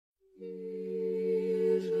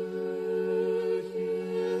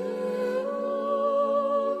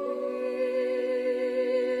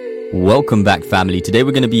Welcome back, family. Today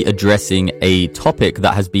we're going to be addressing a topic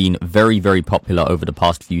that has been very popular over the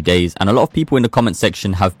past few days, and a lot of people in the comment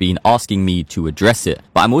section have been asking me to address it.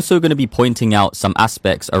 But I'm also going to be pointing out some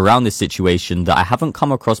aspects around this situation that I haven't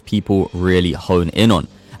come across people really hone in on.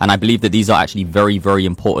 And I believe that these are actually very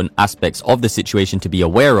important aspects of the situation to be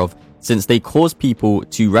aware of, since they cause people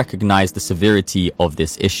to recognize the severity of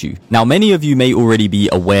this issue. Now, many of you may already be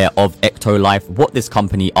aware of EctoLife, what this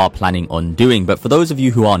company are planning on doing, but for those of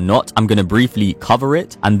you who are not, I'm going to briefly cover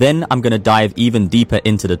it, and then I'm going to dive even deeper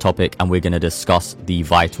into the topic, and we're going to discuss the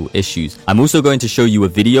vital issues. I'm also going to show you a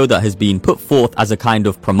video that has been put forth as a kind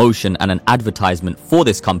of promotion and an advertisement for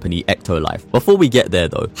this company, EctoLife. Before we get there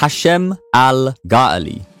though, Hashem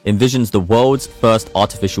Al-Ghaali envisions the world's first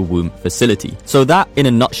artificial womb facility. So that, in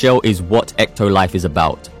a nutshell, is what EctoLife is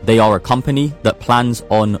about. They are a company that plans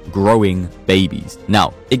on growing babies.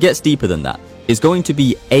 Now, it gets deeper than that. It's going to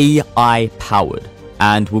be AI powered,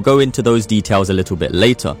 and we'll go into those details a little bit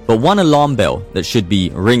later. But one alarm bell that should be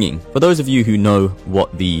ringing, for those of you who know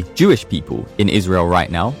what the Jewish people in Israel right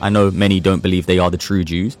now, I know many don't believe they are the true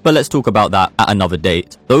Jews, but let's talk about that at another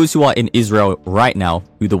date. Those who are in Israel right now,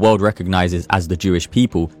 who the world recognizes as the Jewish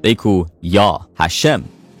people, they call Yah, Hashem,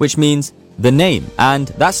 which means the name. And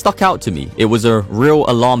that stuck out to me. It was a real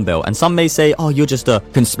alarm bell. And some may say, oh, you're just a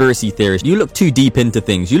conspiracy theorist. You look too deep into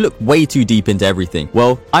things. You look way too deep into everything.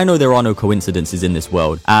 Well, I know there are no coincidences in this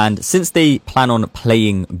world. And since they plan on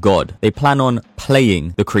playing God, they plan on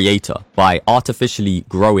playing the creator by artificially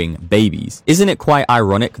growing babies. Isn't it quite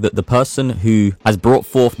ironic that the person who has brought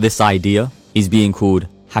forth this idea is being called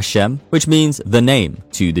Hashem, which means the name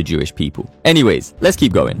to the Jewish people? Anyways, let's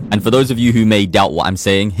keep going. And for those of you who may doubt what I'm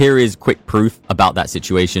saying, here is quick proof about that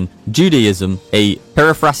situation. Judaism, a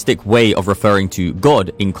periphrastic way of referring to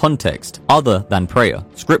God in context other than prayer,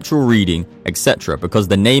 scriptural reading, etc., because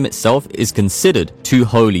the name itself is considered too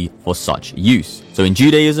holy for such use. So in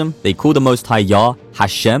Judaism, they call the Most High Yah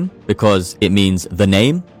Hashem because it means the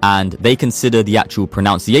name, and they consider the actual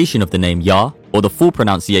pronunciation of the name Yah, or the full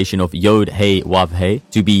pronunciation of Yod Hey Wav Hey,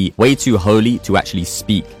 to be way too holy to actually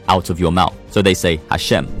speak out of your mouth. So they say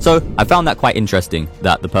Hashem. So I found that quite interesting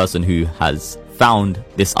that the person who has found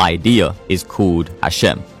this idea is called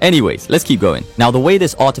Hashem. Anyways, let's keep going. Now, the way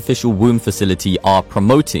this artificial womb facility are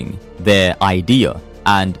promoting their idea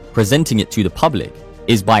and presenting it to the public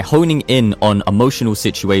is by honing in on emotional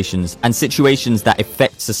situations and situations that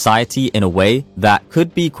affect society in a way that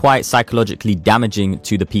could be quite psychologically damaging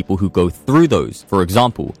to the people who go through those. For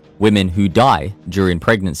example, women who die during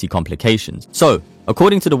pregnancy complications. So,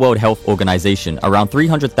 according to the World Health Organization, around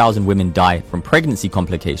 300,000 women die from pregnancy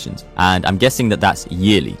complications, and I'm guessing that that's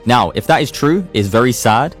yearly. Now, if that is true, it's very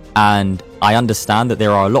sad, and I understand that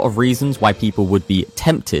there are a lot of reasons why people would be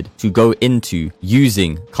tempted to go into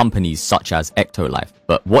using companies such as EctoLife.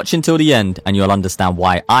 But watch until the end and you'll understand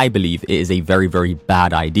why I believe it is a very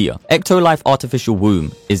bad idea. EctoLife Artificial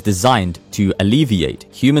Womb is designed to alleviate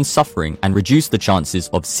human suffering and reduce the chances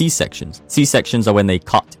of C-sections. C-sections are when they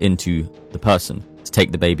cut into the person to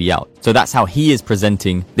take the baby out. So that's how he is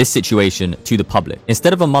presenting this situation to the public.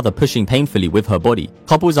 Instead of a mother pushing painfully with her body,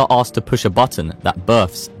 couples are asked to push a button that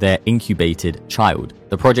births their incubated child.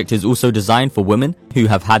 The project is also designed for women who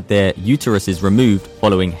have had their uteruses removed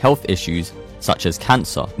following health issues such as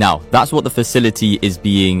cancer. Now, that's what the facility is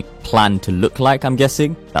being planned to look like, I'm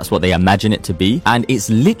guessing. That's what they imagine it to be. And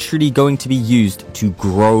it's literally going to be used to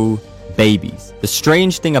grow babies. The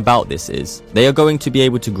strange thing about this is they are going to be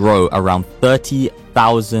able to grow around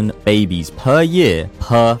 30,000 babies per year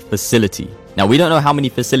per facility. Now, we don't know how many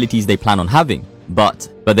facilities they plan on having, but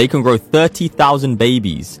they can grow 30,000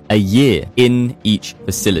 babies a year in each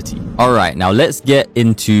facility. All right, now let's get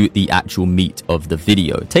into the actual meat of the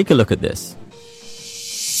video. Take a look at this.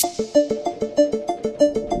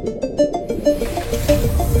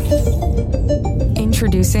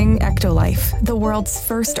 Introducing EctoLife, the world's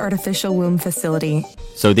first artificial womb facility.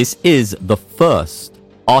 So this is the first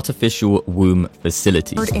artificial womb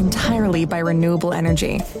facility. Powered entirely by renewable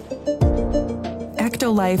energy.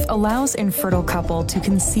 EctoLife allows infertile couple to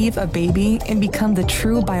conceive a baby and become the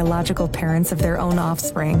true biological parents of their own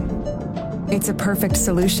offspring. It's a perfect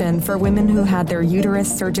solution for women who had their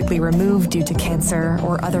uterus surgically removed due to cancer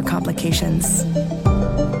or other complications.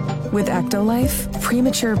 With EctoLife,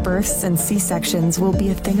 premature births and C-sections will be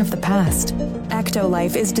a thing of the past.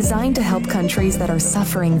 EctoLife is designed to help countries that are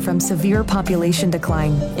suffering from severe population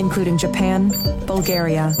decline, including Japan,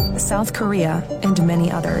 Bulgaria, South Korea, and many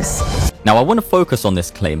others. Now, I want to focus on this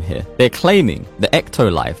claim here. They're claiming that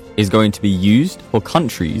EctoLife is going to be used for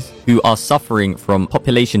countries who are suffering from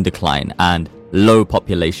population decline and low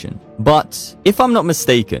population. But if I'm not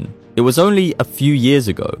mistaken, It was only a few years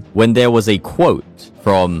ago when there was a quote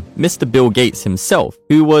from Mr. Bill Gates himself,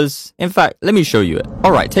 who was, in fact, let me show you it.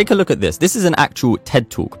 All right, take a look at this. This is an actual TED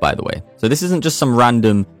Talk, by the way. So this isn't just some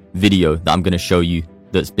random video that I'm going to show you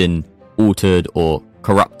that's been altered or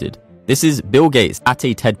corrupted. This is Bill Gates at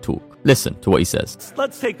a TED Talk. Listen to what he says.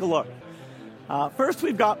 Let's take a look. First,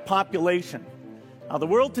 we've got population. Now, the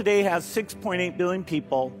world today has 6.8 billion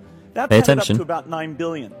people. That's headed up to about 9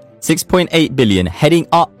 billion. 6.8 billion, heading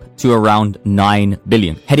up to around 9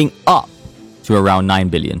 billion. Heading up to around 9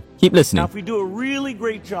 billion. Keep listening. Now, if we do a really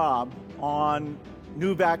great job on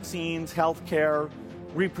new vaccines, healthcare,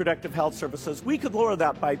 reproductive health services, we could lower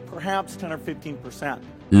that by perhaps 10 or 15%.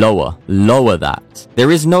 Lower that.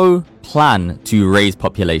 There is no plan to raise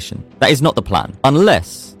population. That is not the plan.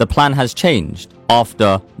 Unless the plan has changed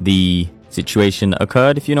after the situation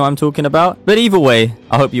occurred, if you know what I'm talking about. But either way,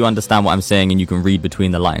 I hope you understand what I'm saying and you can read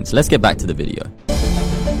between the lines. Let's get back to the video.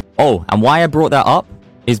 Oh, and why I brought that up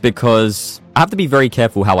is because I have to be very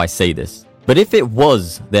careful how I say this. But if it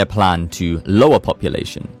was their plan to lower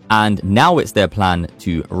population, and now it's their plan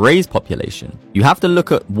to raise population, you have to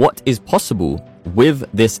look at what is possible with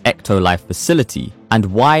this EctoLife facility and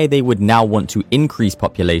why they would now want to increase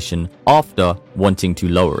population after wanting to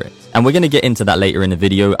lower it. And we're going to get into that later in the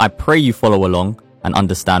video. I pray you follow along and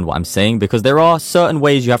understand what I'm saying, because there are certain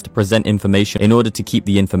ways you have to present information in order to keep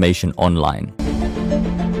the information online.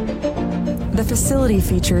 The facility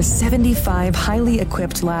features 75 highly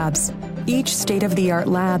equipped labs. Each state-of-the-art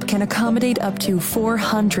lab can accommodate up to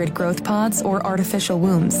 400 growth pods or artificial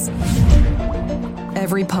wombs.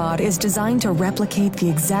 Every pod is designed to replicate the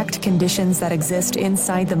exact conditions that exist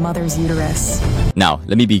inside the mother's uterus. Now,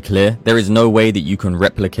 let me be clear. There is no way that you can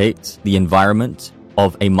replicate the environment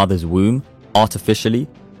of a mother's womb artificially,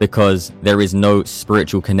 because there is no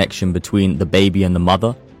spiritual connection between the baby and the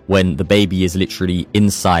mother when the baby is literally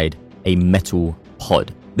inside a metal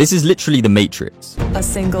pod. This is literally the Matrix. A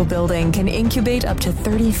single building can incubate up to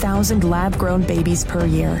 30,000 lab-grown babies per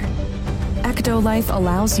year. EctoLife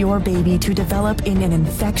allows your baby to develop in an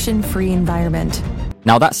infection-free environment.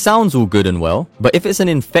 Now that sounds all good and well, but if it's an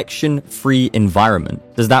infection-free environment,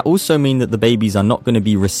 does that also mean that the babies are not going to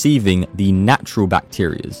be receiving the natural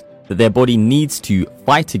bacteria that their body needs to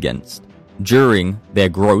fight against during their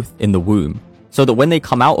growth in the womb, so that when they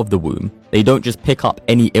come out of the womb, they don't just pick up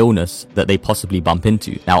any illness that they possibly bump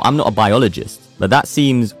into? Now, I'm not a biologist, but that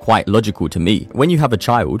seems quite logical to me. When you have a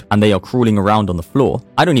child and they are crawling around on the floor,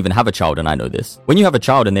 I don't even have a child and I know this. When you have a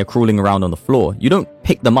child and they're crawling around on the floor, you don't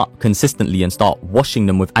pick them up consistently and start washing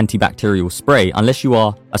them with antibacterial spray unless you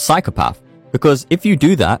are a psychopath. Because if you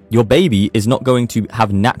do that, your baby is not going to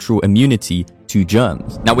have natural immunity to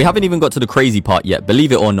germs. Now, we haven't even got to the crazy part yet,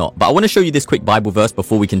 believe it or not, but I want to show you this quick Bible verse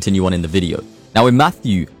before we continue on in the video. Now, in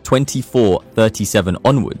Matthew 24:37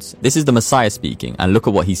 onwards, this is the Messiah speaking, and look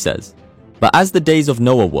at what he says. But as the days of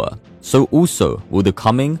Noah were, so also will the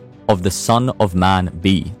coming of the Son of Man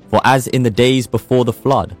be. For as in the days before the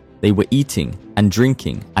flood, they were eating and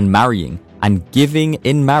drinking and marrying and giving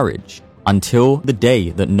in marriage until the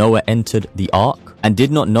day that Noah entered the ark, and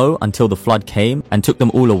did not know until the flood came and took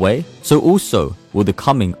them all away, so also will the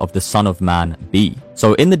coming of the Son of Man be.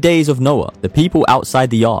 So in the days of Noah, the people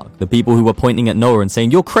outside the ark, the people who were pointing at Noah and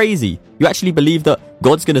saying, "You're crazy. You actually believe that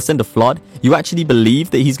God's going to send a flood? You actually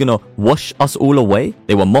believe that he's going to wash us all away?"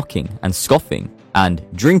 They were mocking and scoffing and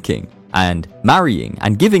drinking and marrying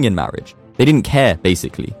and giving in marriage. They didn't care,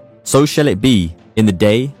 basically. So shall it be in the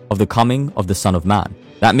day of the coming of the Son of Man.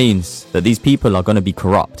 That means that these people are going to be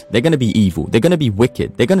corrupt. They're going to be evil. They're going to be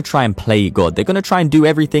wicked. They're going to try and play God. They're going to try and do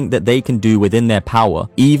everything that they can do within their power,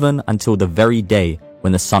 even until the very day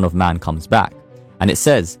when the Son of Man comes back. And it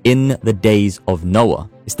says, in the days of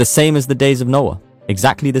Noah. It's the same as the days of Noah.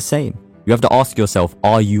 Exactly the same. You have to ask yourself,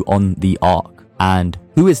 are you on the ark? And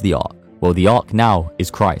who is the ark? Well, the ark now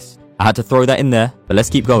is Christ. I had to throw that in there, but let's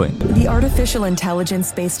keep going. The artificial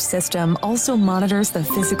intelligence-based system also monitors the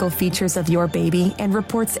physical features of your baby and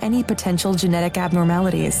reports any potential genetic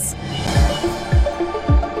abnormalities.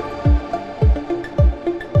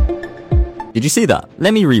 Did you see that?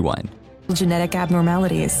 Let me rewind. Genetic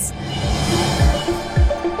abnormalities.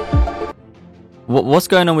 What's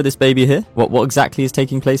going on with this baby here? What exactly is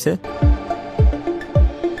taking place here?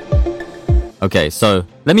 Okay, so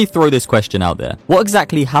let me throw this question out there. What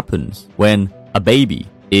exactly happens when a baby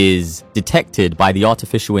is detected by the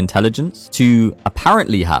artificial intelligence to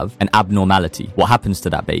apparently have an abnormality? What happens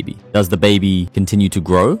to that baby? Does the baby continue to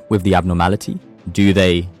grow with the abnormality? Do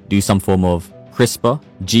they do some form of CRISPR,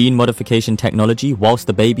 gene modification technology, whilst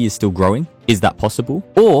the baby is still growing? Is that possible?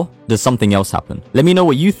 Or does something else happen? Let me know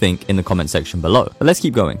what you think in the comment section below. But let's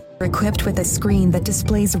keep going. Equipped with a screen that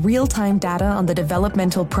displays real-time data on the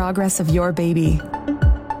developmental progress of your baby.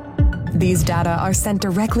 These data are sent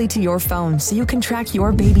directly to your phone so you can track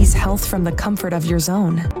your baby's health from the comfort of your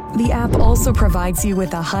zone. The app also provides you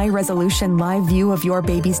with a high-resolution live view of your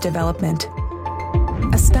baby's development.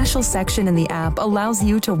 A special section in the app allows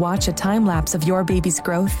you to watch a time-lapse of your baby's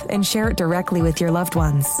growth and share it directly with your loved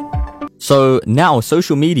ones. So now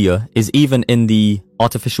social media is even in the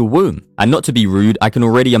artificial womb. And not to be rude, I can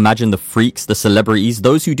already imagine the freaks, the celebrities,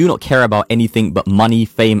 those who do not care about anything but money,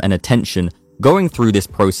 fame, and attention going through this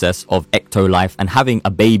process of EctoLife and having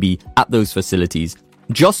a baby at those facilities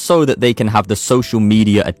just so that they can have the social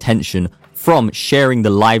media attention from sharing the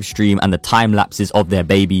live stream and the time lapses of their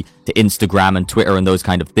baby to Instagram and Twitter and those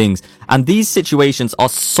kind of things. And these situations are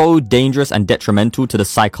so dangerous and detrimental to the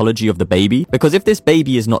psychology of the baby, because if this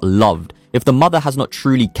baby is not loved, if the mother has not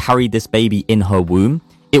truly carried this baby in her womb,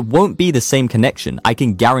 it won't be the same connection. I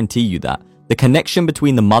can guarantee you that. The connection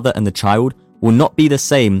between the mother and the child will not be the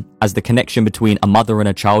same as the connection between a mother and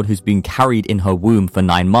a child who's been carried in her womb for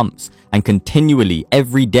 9 months and continually,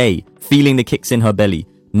 every day, feeling the kicks in her belly,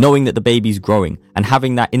 knowing that the baby's growing and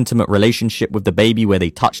having that intimate relationship with the baby where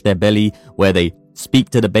they touch their belly, where they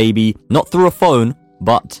speak to the baby, not through a phone,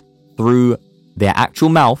 but through their actual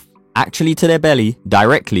mouth, actually to their belly,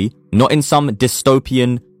 directly, not in some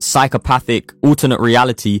dystopian, psychopathic, alternate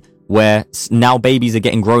reality where now babies are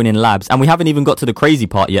getting grown in labs. And we haven't even got to the crazy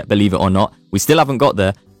part yet, believe it or not. We still haven't got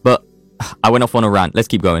there, but I went off on a rant. Let's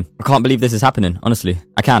keep going. I can't believe this is happening, honestly.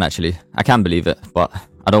 I can actually. I can believe it, but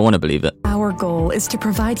I don't want to believe it. Our goal is to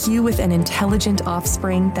provide you with an intelligent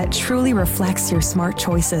offspring that truly reflects your smart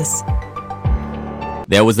choices.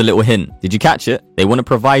 There was a little hint. Did you catch it? They want to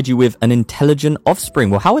provide you with an intelligent offspring.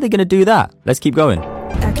 Well, how are they going to do that? Let's keep going.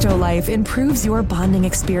 EctoLife improves your bonding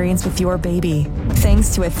experience with your baby,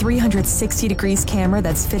 thanks to a 360 degrees camera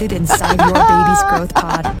that's fitted inside your baby's growth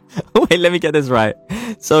pod. Wait, let me get this right.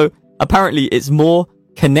 So apparently it's more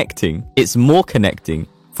connecting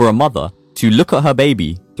for a mother to look at her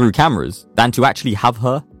baby through cameras than to actually have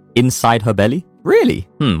her inside her belly? Really?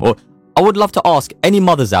 Well, I would love to ask any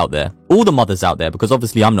mothers out there, all the mothers out there, because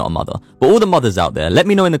obviously I'm not a mother, but all the mothers out there, let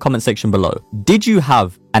me know in the comment section below. Did you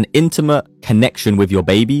have an intimate connection with your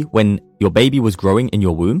baby when your baby was growing in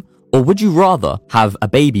your womb? Or would you rather have a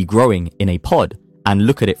baby growing in a pod and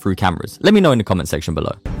look at it through cameras? Let me know in the comment section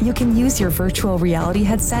below. You can use your virtual reality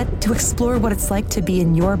headset to explore what it's like to be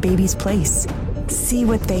in your baby's place. See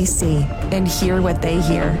what they see and hear what they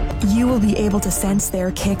hear. You will be able to sense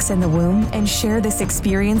their kicks in the womb and share this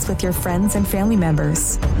experience with your friends and family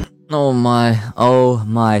members. Oh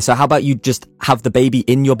my. So how about you just have the baby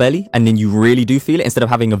in your belly and then you really do feel it instead of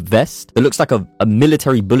having a vest that looks like a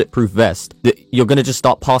military bulletproof vest that you're going to just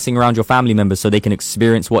start passing around your family members so they can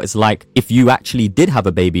experience what it's like if you actually did have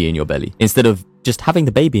a baby in your belly instead of just having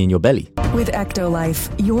the baby in your belly. With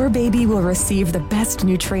EctoLife, your baby will receive the best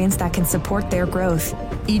nutrients that can support their growth.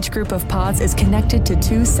 Each group of pods is connected to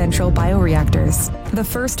 2 central bioreactors. The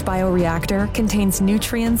first bioreactor contains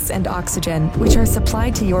nutrients and oxygen, which are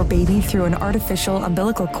supplied to your baby through an artificial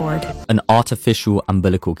umbilical cord. An artificial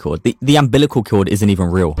umbilical cord. The umbilical cord isn't even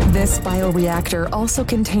real. This bioreactor also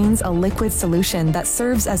contains a liquid solution that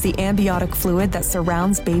serves as the amniotic fluid that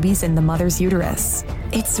surrounds babies in the mother's uterus.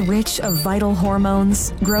 It's rich of vital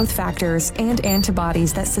hormones, growth factors, and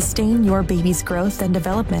antibodies that sustain your baby's growth and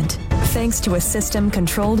development. Thanks to a system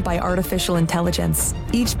controlled by artificial intelligence,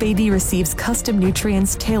 each baby receives custom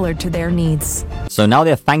nutrients tailored to their needs. So now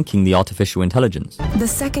they're thanking the artificial intelligence. The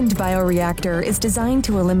second bioreactor is designed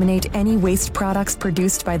to eliminate any waste products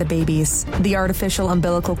produced by the babies. The artificial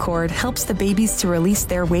umbilical cord helps the babies to release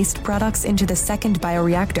their waste products into the second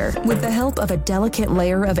bioreactor. With the help of a delicate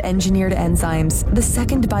layer of engineered enzymes, the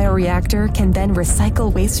second bioreactor can then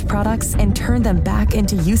recycle waste products and turn them back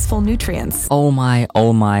into useful nutrients. Oh my,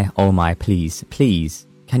 please.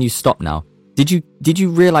 Can you stop now? Did you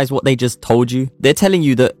realize what they just told you? They're telling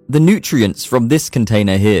you that the nutrients from this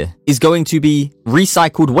container here is going to be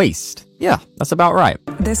recycled waste. Yeah, that's about right.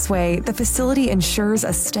 This way, the facility ensures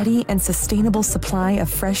a steady and sustainable supply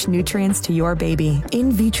of fresh nutrients to your baby.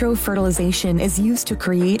 In vitro fertilization is used to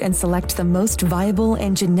create and select the most viable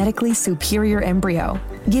and genetically superior embryo.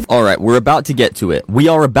 All right, we're about to get to it. We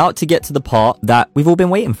are about to get to the part that we've all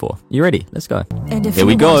been waiting for. You ready? Let's go. And if you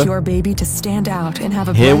want your baby to stand out and have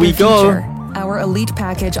a brighter future, our Elite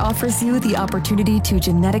package offers you the opportunity to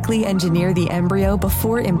genetically engineer the embryo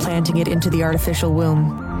before implanting it into the artificial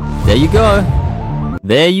womb. There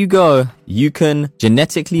you go. You can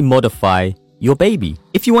genetically modify your baby.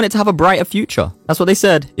 If you want it to have a brighter future. That's what they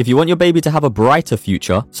said. If you want your baby to have a brighter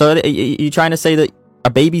future. So you're trying to say that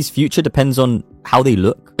a baby's future depends on how they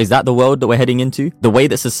look? Is that the world that we're heading into? The way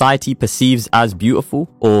that society perceives as beautiful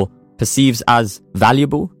or perceives as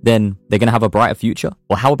valuable, then they're going to have a brighter future?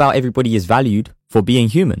 Or how about everybody is valued for being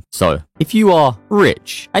human? So if you are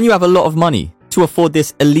rich and you have a lot of money to afford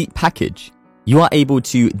this elite package, you are able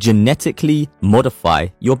to genetically modify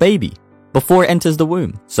your baby before it enters the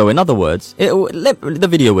womb. So in other words, the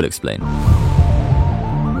video will explain.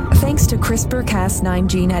 Thanks to CRISPR-Cas9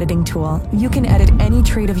 gene editing tool, you can edit any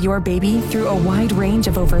trait of your baby through a wide range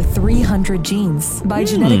of over 300 genes. By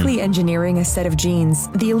genetically engineering a set of genes,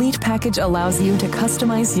 the Elite package allows you to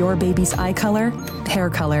customize your baby's eye color, hair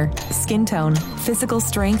color, skin tone, physical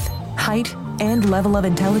strength, height, and level of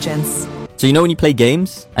intelligence. So you know when you play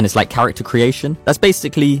games and it's like character creation? That's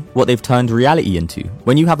basically what they've turned reality into.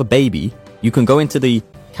 When you have a baby, you can go into the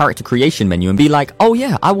character creation menu and be like, oh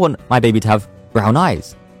yeah, I want my baby to have brown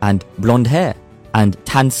eyes and blonde hair and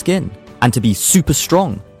tan skin and to be super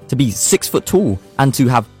strong, to be 6 foot tall and to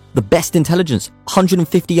have the best intelligence,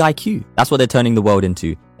 150 IQ. That's what they're turning the world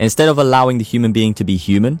into. Instead of allowing the human being to be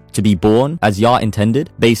human, to be born as Yah intended,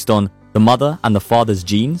 based on the mother and the father's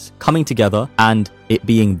genes coming together and it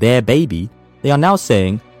being their baby, they are now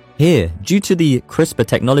saying, here, due to the CRISPR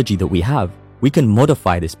technology that we have, we can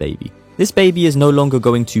modify this baby. This baby is no longer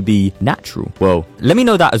going to be natural. Well, let me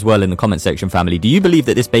know that as well in the comment section, family. Do you believe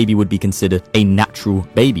that this baby would be considered a natural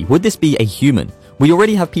baby? Would this be a human? We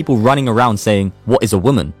already have people running around saying, what is a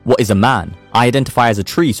woman? What is a man? I identify as a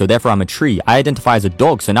tree, so therefore I'm a tree. I identify as a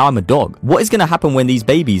dog, so now I'm a dog. What is going to happen when these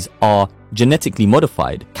babies are genetically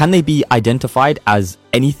modified? Can they be identified as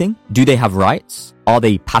anything? Do they have rights? Are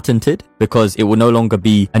they patented? Because it will no longer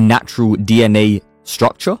be a natural DNA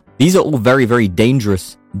structure. These are all very, very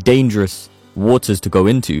dangerous waters to go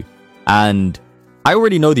into. And I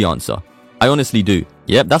already know the answer. I honestly do.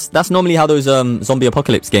 Yep, that's normally how those zombie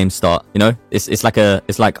apocalypse games start. You know, it's like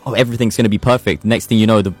oh, everything's gonna be perfect. Next thing you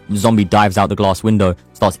know, the zombie dives out the glass window,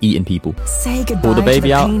 starts eating people. Say goodbye to the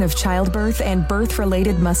pain of childbirth and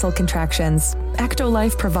birth-related muscle contractions.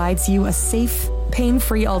 EctoLife provides you a safe,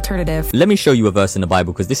 pain-free alternative. Let me show you a verse in the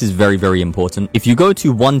Bible because this is very, very important. If you go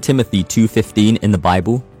to 1 Timothy 2:15 in the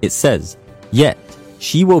Bible, it says, "Yet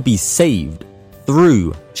she will be saved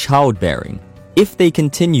through childbearing if they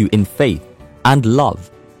continue in faith and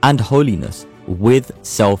love and holiness with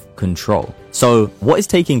self-control." So what is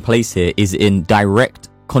taking place here is in direct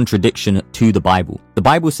contradiction to the Bible. The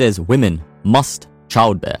Bible says women must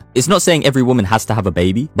childbear. It's not saying every woman has to have a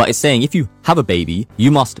baby, but it's saying if you have a baby, you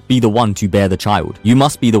must be the one to bear the child. You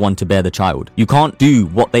must be the one to bear the child. You can't do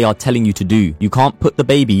what they are telling you to do. You can't put the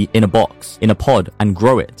baby in a box, in a pod, and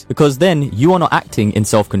grow it. Because then you are not acting in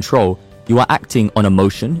self-control. You are acting on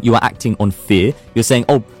emotion. You are acting on fear. You're saying,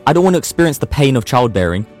 oh, I don't want to experience the pain of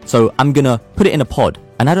childbearing, so I'm gonna put it in a pod,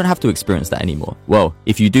 and I don't have to experience that anymore. Well,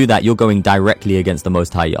 if you do that, you're going directly against the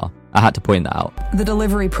Most High Yah. I had to point that out. The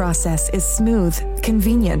delivery process is smooth,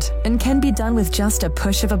 convenient, and can be done with just a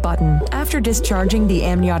push of a button. After discharging the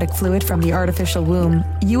amniotic fluid from the artificial womb,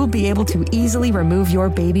 you will be able to easily remove your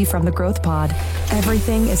baby from the growth pod.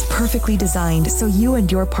 Everything is perfectly designed so you and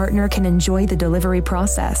your partner can enjoy the delivery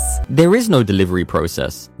process. There is no delivery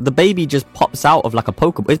process. The baby just pops out of like a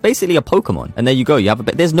Pokemon. It's basically a Pokemon. And there you go. You have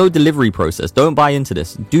there's no delivery process. Don't buy into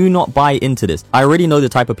this. Do not buy into this. I already know the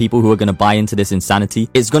type of people who are going to buy into this insanity.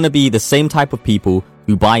 It's going to be the same type of people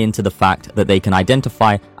who buy into the fact that they can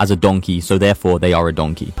identify as a donkey, so therefore they are a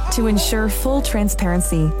donkey. To ensure full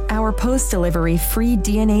transparency, our post-delivery free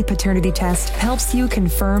DNA paternity test helps you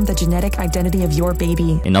confirm the genetic identity of your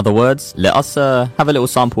baby. In other words, let us have a little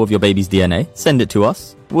sample of your baby's DNA, send it to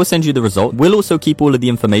us. We'll send you the result. We'll also keep all of the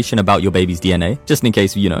information about your baby's DNA, just in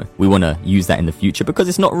case, you know, we want to use that in the future, because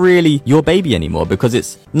it's not really your baby anymore, because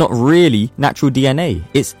it's not really natural DNA.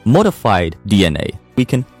 It's modified DNA. We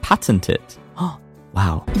can patent it.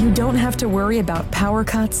 Wow. You don't have to worry about power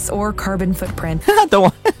cuts or carbon footprint.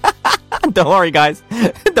 Don't worry, guys.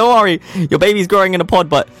 Don't worry. Your baby's growing in a pod,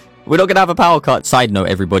 but we're not going to have a power cut. Side note,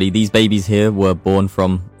 everybody, these babies here were born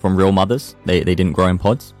from real mothers. They didn't grow in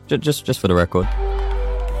pods. Just for the record.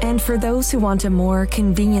 And for those who want a more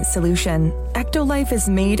convenient solution, EctoLife is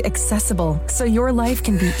made accessible so your life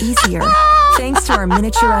can be easier. Thanks to our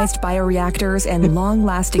miniaturized bioreactors and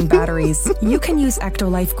long-lasting batteries, you can use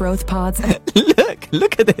EctoLife growth pods.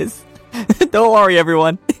 Look at this. Don't worry,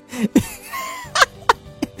 everyone.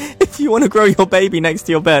 If you want to grow your baby next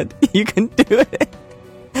to your bed, you can do it.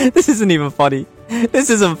 This isn't even funny. This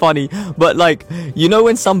isn't funny. But like, you know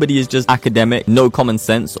when somebody is just academic, no common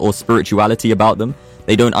sense or spirituality about them?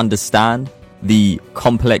 They don't understand the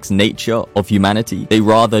complex nature of humanity. They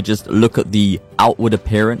rather just look at the outward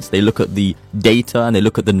appearance. They look at the data and they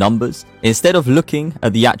look at the numbers. Instead of looking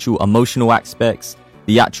at the actual emotional aspects,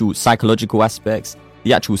 the actual psychological aspects,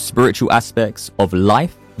 the actual spiritual aspects of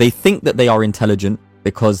life, they think that they are intelligent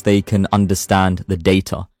because they can understand the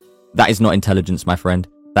data. That is not intelligence, my friend.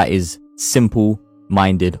 That is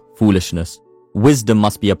simple-minded foolishness. Wisdom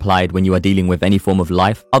must be applied when you are dealing with any form of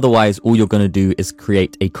life. Otherwise, all you're going to do is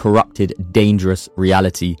create a corrupted, dangerous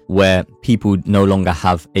reality where people no longer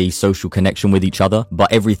have a social connection with each other, but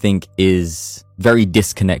everything is very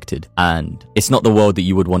disconnected. And it's not the world that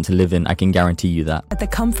you would want to live in. I can guarantee you that. At the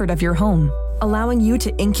comfort of your home, allowing you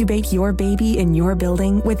to incubate your baby in your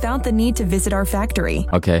building without the need to visit our factory.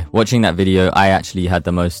 Okay, watching that video, I actually had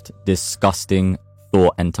the most disgusting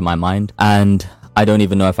thought enter my mind. And I don't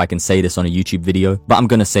even know if I can say this on a YouTube video, but I'm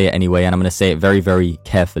going to say it anyway, and I'm going to say it very, very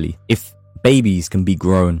carefully. If babies can be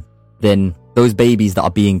grown, then those babies that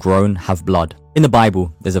are being grown have blood. In the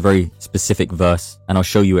Bible, there's a very specific verse, and I'll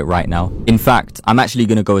show you it right now. In fact, I'm actually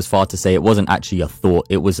going to go as far to say it wasn't actually a thought,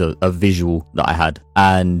 it was a visual that I had.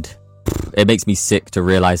 And it makes me sick to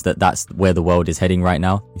realize that that's where the world is heading right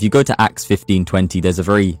now. If you go to Acts 15:20, there's a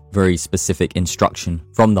very, very specific instruction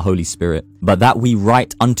from the Holy Spirit. But that we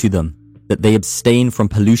write unto them, that they abstain from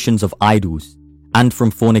pollutions of idols, and from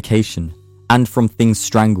fornication, and from things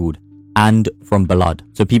strangled, and from blood.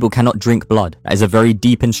 So people cannot drink blood. That is a very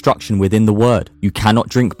deep instruction within the word. You cannot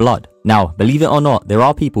drink blood. Now, believe it or not, there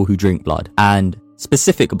are people who drink blood, and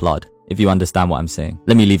specific blood, if you understand what I'm saying.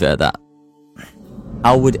 Let me leave it at that.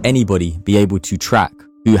 How would anybody be able to track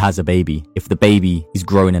who has a baby if the baby is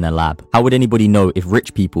grown in a lab? How would anybody know if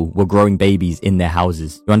rich people were growing babies in their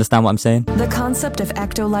houses? You understand what I'm saying? The concept of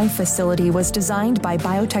EctoLife facility was designed by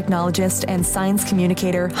biotechnologist and science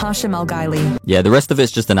communicator Hashim Al-Ghaili. Yeah, the rest of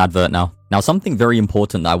it's just an advert now. Now, something very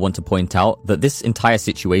important that I want to point out that this entire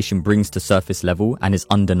situation brings to surface level and is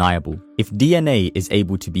undeniable. If DNA is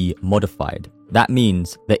able to be modified, that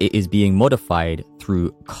means that it is being modified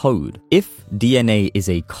through code. If DNA is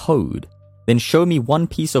a code, then show me one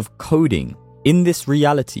piece of coding in this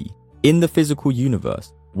reality, in the physical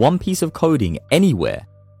universe, one piece of coding anywhere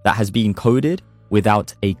that has been coded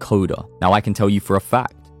without a coder. Now, I can tell you for a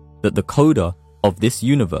fact that the coder of this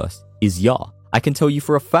universe is Yah. I can tell you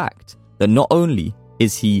for a fact that not only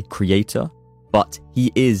is he creator, but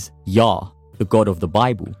he is Yah, the God of the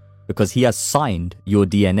Bible, because he has signed your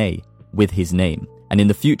DNA with his name. And in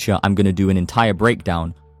the future, I'm going to do an entire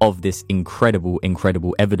breakdown of this incredible,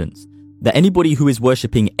 incredible evidence. That anybody who is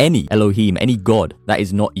worshipping any Elohim, any God that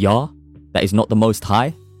is not Yah, that is not the Most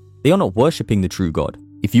High, they are not worshipping the true God.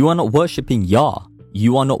 If you are not worshipping Yah,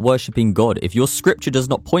 you are not worshipping God. If your scripture does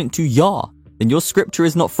not point to Yah, then your scripture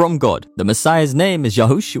is not from God. The Messiah's name is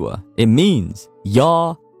Yahushua. It means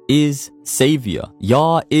Yah is Savior.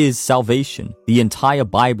 Yah is salvation. The entire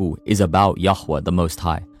Bible is about Yahweh, the Most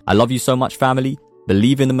High. I love you so much, family.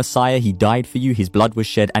 Believe in the Messiah. He died for you. His blood was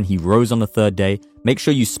shed and he rose on the third day. Make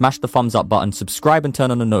sure you smash the thumbs up button, subscribe and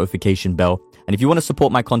turn on the notification bell. And if you want to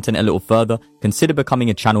support my content a little further, consider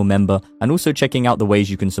becoming a channel member and also checking out the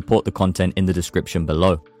ways you can support the content in the description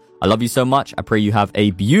below. I love you so much. I pray you have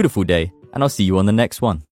a beautiful day and I'll see you on the next one.